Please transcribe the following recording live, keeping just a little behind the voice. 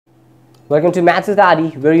Welcome to Maths with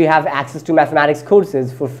Adi, where you have access to mathematics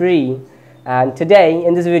courses for free. And today,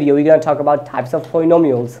 in this video, we're going to talk about types of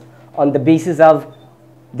polynomials on the basis of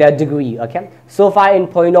their degree. Okay. So far in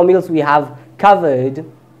polynomials, we have covered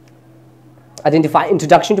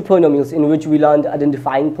introduction to polynomials, in which we learned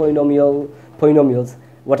identifying polynomials.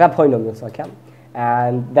 What are polynomials? Okay.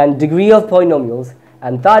 And then degree of polynomials.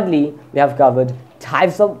 And thirdly, we have covered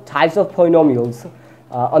types of polynomials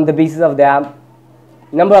on the basis of their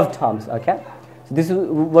number of terms. Okay, so this is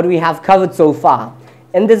what we have covered so far.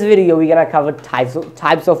 In this video, we're gonna cover types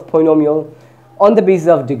of polynomial on the basis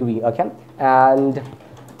of degree. Okay, and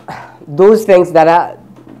those things that I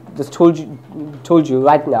just told you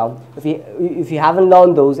right now, if you haven't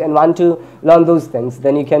learned those and want to learn those things,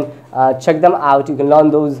 then you can check them out. You can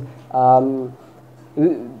learn those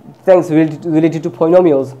things related to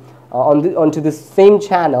polynomials onto the same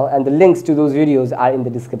channel, and the links to those videos are in the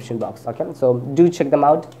description box. Okay, so do check them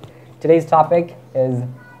out. Today's topic is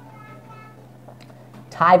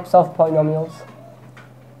types of polynomials.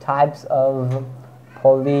 Types of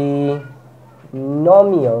polynomials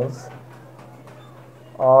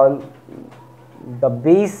on the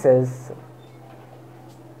basis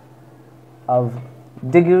of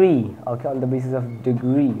degree. Okay, on the basis of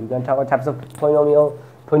degree. We're going to talk about types of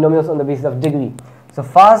polynomials on the basis of degree. So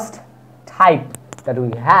first type that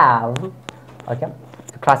we have, okay,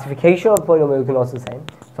 the classification of polynomial, you can also say.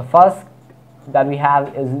 So first that we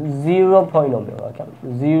have is zero polynomial. Okay,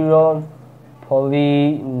 zero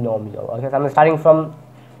polynomial. Okay, so I'm starting from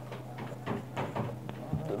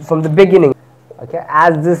the beginning. Okay,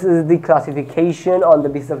 as this is the classification on the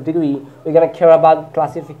basis of degree, we're gonna care about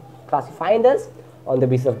classifying this on the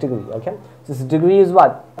basis of degree. Okay, so this degree is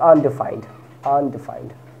what? Undefined.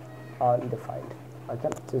 Okay,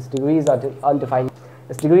 so this degree is undefined.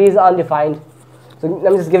 This degree is undefined. So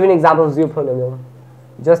let me just give you an example of zero polynomial.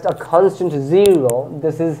 Just a constant zero.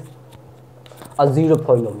 This is a zero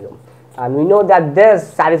polynomial, and we know that this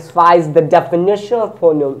satisfies the definition of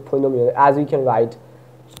polynomial, as we can write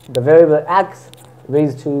the variable x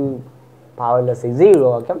raised to power, let's say,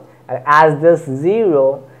 0. Okay, and as this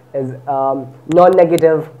 0 is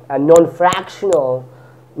non-negative and non-fractional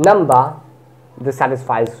number, this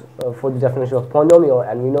satisfies for the definition of polynomial,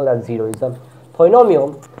 and we know that 0 is a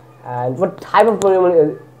polynomial. And what type of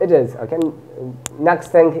polynomial it is? Okay,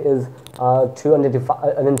 next thing is to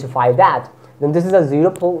identify that. Then this is a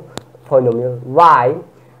zero polynomial. Why?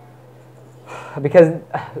 Because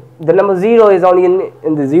the number 0 is only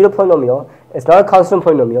in the zero polynomial. It's not a constant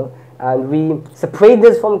polynomial, and we separate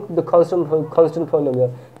this from the constant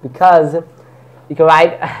polynomial because you can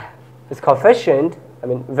write its coefficient,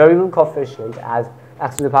 variable coefficient, as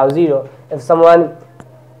x to the power 0. If someone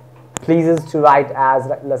pleases to write as,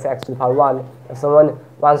 let's say, x to the power 1, if someone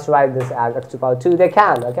wants to write this as x to the power 2, they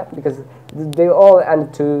can. Okay, because they all end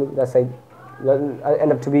up to, let's say,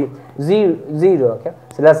 end up to be 0. Okay,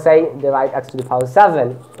 so let's say they write x to the power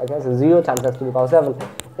 7. Okay, so 0 times x to the power 7,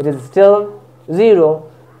 it is still 0,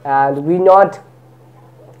 and we're not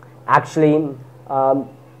actually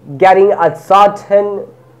getting a certain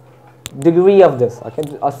degree of this. Okay,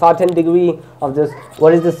 a certain degree of this.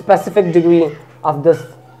 What is the specific degree of this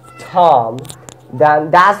term?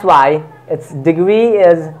 Then that's why its degree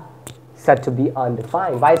is said to be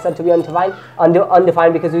undefined. Why is it said to be undefined?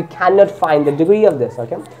 Undefined because we cannot find the degree of this.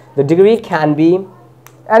 Okay, the degree can be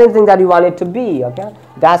anything that you want it to be. Okay,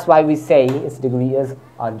 that's why we say its degree is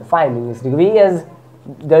undefined. Meaning its degree is,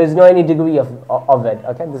 there is no any degree of it.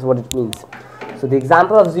 Okay, this is what it means. So the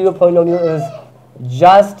example of zero polynomial is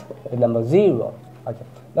just the number 0. Okay,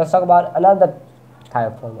 let's talk about another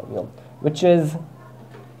type of polynomial, which is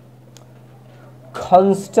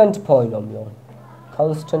constant polynomial.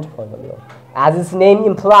 Constant polynomial, as its name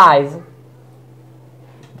implies,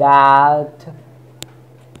 that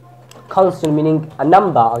constant meaning a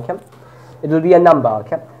number. Okay, it will be a number.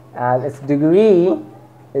 Okay, and its degree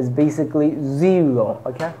is basically 0.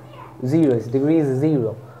 Okay, 0. Its degree is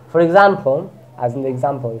 0. For example, as an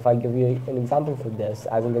example, if I give you an example for this,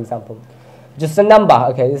 as an example, just a number.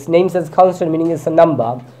 Okay, this name says constant, meaning it's a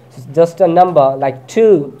number. So it's just a number like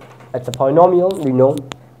 2. It's a polynomial, we know,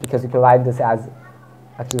 because you can write this as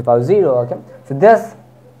x to the power 0. Okay, so this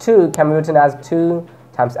 2 can be written as 2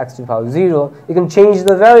 times x to the power 0. You can change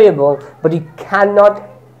the variable, but you cannot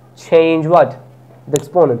change what? The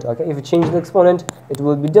exponent. Okay, if you change the exponent, it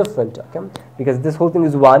will be different. Okay, because this whole thing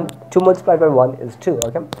is 1. 2 multiplied by 1 is 2.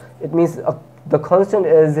 Okay, it means the constant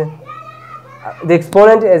is the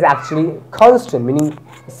exponent is actually constant, meaning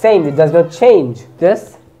same. It does not change.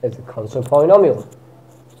 This is a constant polynomial.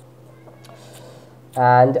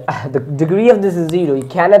 and the degree of this is 0. You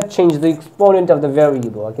cannot change the exponent of the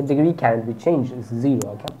variable. Okay, degree cannot be changed. It's 0.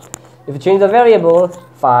 Okay, if you change the variable,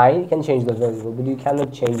 fine, you can change the variable, but you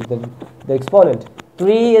cannot change the exponent.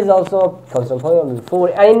 3 is also a constant polynomial. 4,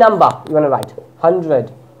 any number you want to write.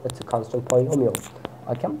 100, it's a constant polynomial.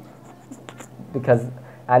 Okay, because,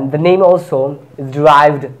 and the name also is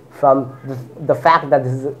derived from the fact that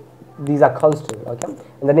these are constant. Okay,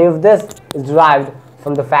 and the name of this is derived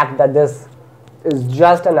from the fact that this is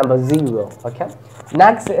just a number 0. Okay,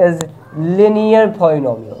 next is linear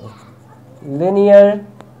polynomial. Linear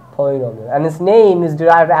polynomial, and its name is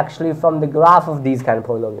derived actually from the graph of these kind of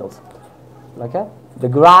polynomials. Okay, the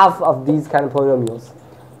graph of these kind of polynomials.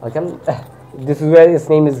 Okay, this is where its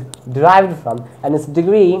name is derived from, and its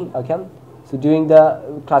degree. Okay, so doing the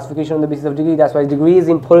classification on the basis of degree, that's why degree is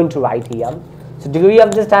important to write here. So degree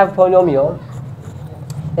of this type of polynomial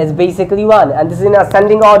is basically 1, and this is in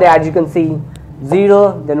ascending order, as you can see.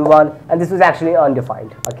 0, then 1, and this was actually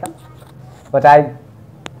undefined. Okay, but I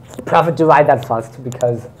prefer to write that first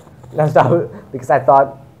because I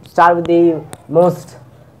thought start with the most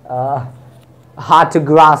hard to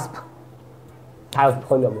grasp type of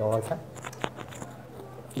polynomial. Okay,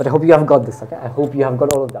 but I hope you have got this. Okay, I hope you have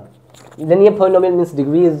got all of them. Linear polynomial means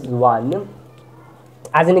degree is 1.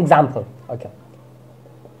 As an example, okay,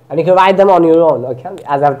 and you can write them on your own. Okay,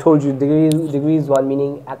 as I've told you, degree is 1,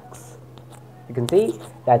 meaning x. You can see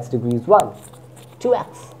that's degree is 1. 2x. You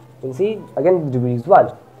can see again degree is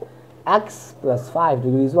 1. X plus 5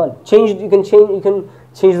 degree is 1. You can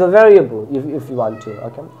change the variable if you want to.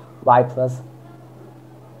 Okay, y plus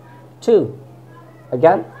 2.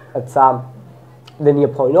 Again, it's a linear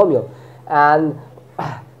polynomial. And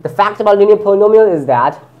the fact about linear polynomial is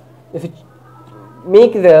that if you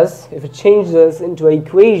change this into an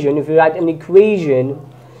equation, if you write an equation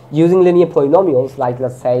using linear polynomials, like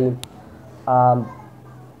let's say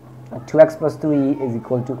 2x plus 3 is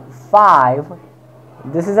equal to 5.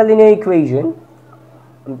 This is a linear equation.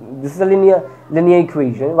 This is a linear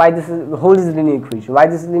equation. Why this is whole is a linear equation? Why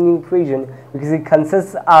this is a linear equation? Because it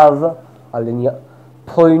consists of a linear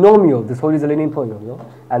polynomial. This whole is a linear polynomial,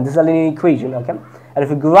 and this is a linear equation. Okay, and if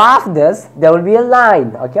you graph this, there will be a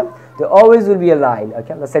line. Okay, there always will be a line.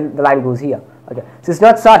 Okay, let's say the line goes here. Okay, so it's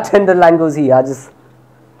not certain the line goes here. I just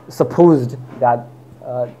supposed that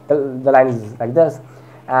the line is like this,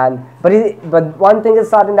 and but one thing is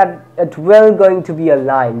certain, that it will going to be a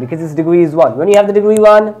line because its degree is 1. When you have the degree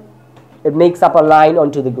 1, it makes up a line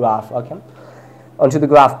onto the graph. Okay, onto the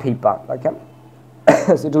graph paper. Okay,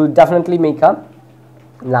 so it will definitely make a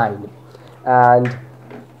line, and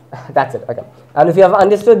that's it. Okay, and if you have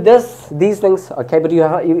understood these things, okay, but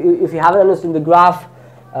if you haven't understood the graph,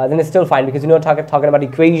 then it's still fine, because you're not talking about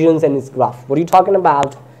equations and its graph. What you're talking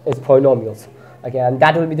about is polynomials. Okay, and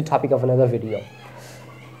that will be the topic of another video.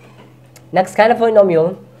 Next kind of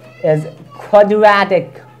polynomial is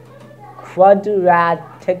quadratic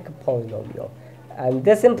polynomial, and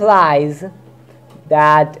this implies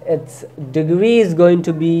that its degree is going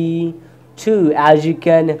to be 2, as you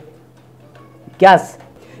can guess.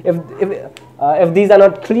 If these are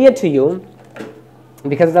not clear to you,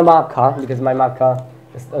 because my marker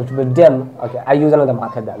is a little bit dim, okay, I use another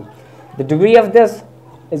marker then. The degree of this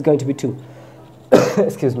is going to be 2.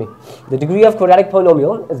 Excuse me. The degree of quadratic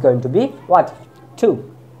polynomial is going to be what?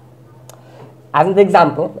 2. As in the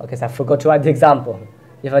example, okay, so I forgot to write the example.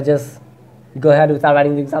 If I just go ahead without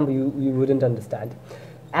writing the example, you wouldn't understand.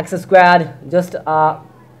 X squared, just a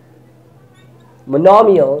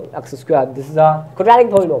monomial, x squared, this is a quadratic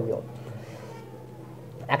polynomial.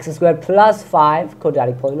 X squared plus 5,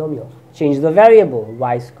 quadratic polynomial. Change the variable,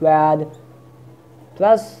 y squared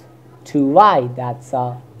plus 2y, that's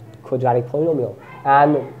a quadratic polynomial.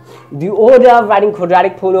 And the order of writing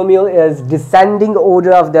quadratic polynomial is descending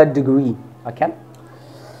order of their degree. Okay,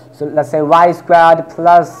 so let's say y squared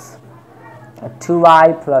plus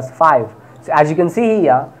 2y plus 5. So as you can see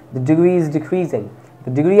here, the degree is decreasing.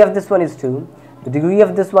 The degree of this one is 2, the degree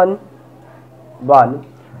of this one 1,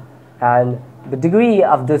 and the degree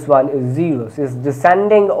of this one is 0. So it's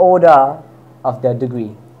descending order of their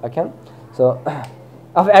degree. Okay, so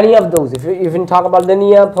of any of those, if you talk about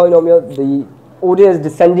linear polynomial, the order is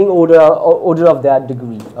descending order of their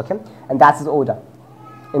degree. Okay, and that's its order.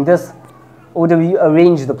 In this order we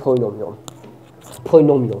arrange the polynomials.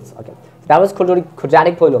 Okay, so that was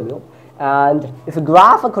quadratic polynomial. And if you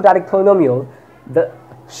graph a quadratic polynomial, the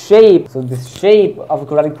shape of a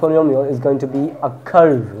quadratic polynomial is going to be a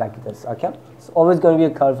curve like this. Okay, it's always going to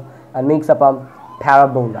be a curve and makes up a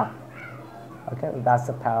parabola. Okay, that's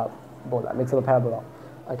a parabola, makes up a parabola.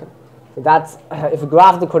 Okay, so that's if you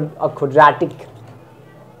graph a quadratic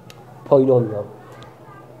polynomial.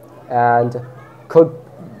 and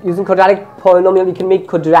using quadratic polynomial you can make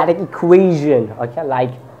quadratic equation, okay,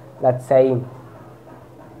 like let's say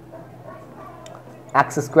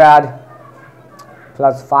x squared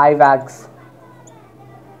plus 5x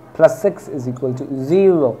plus 6 is equal to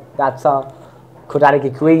 0. That's a quadratic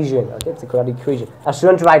equation, okay, it's a quadratic equation. I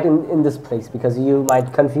shouldn't write in this place because you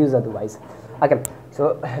might confuse otherwise. Okay,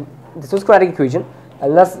 so this was quadratic equation,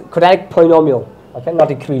 and let's quadratic polynomial, okay, not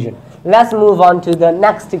equation. Let's move on to the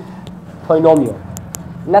next polynomial,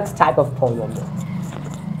 next type of polynomial.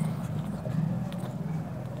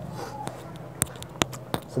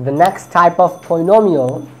 So the next type of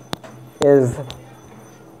polynomial is,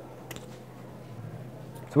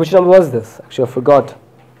 so which number was this? Actually, I forgot.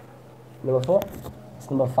 Number 4? It's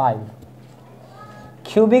number 5.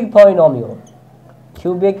 Cubic polynomial.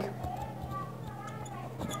 Cubic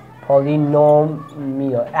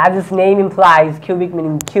polynomial. As its name implies, cubic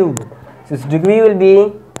meaning cube. So its degree will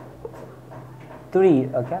be 3,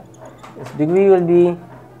 okay? Its degree will be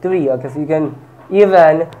 3, okay? So you can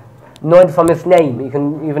even know it from its name. You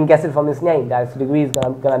can even guess it from its name that its degree is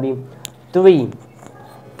gonna be 3.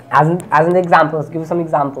 As an example, let's give you some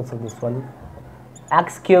examples of this one.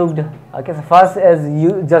 X cubed, okay, so first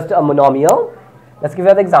is just a monomial. Let's give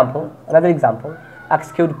you another example.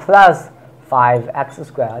 X cubed plus 5x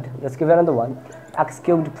squared. Let's give you another one. X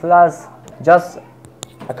cubed plus just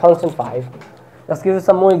a constant 5. Let's give you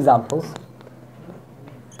some more examples.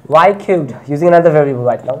 Y cubed, using another variable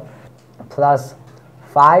right now, plus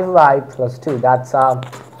 5y plus 2. That's a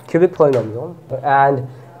cubic polynomial. And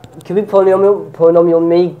cubic polynomial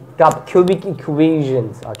make up cubic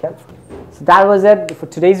equations, okay? So that was it for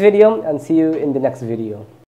today's video, and see you in the next video.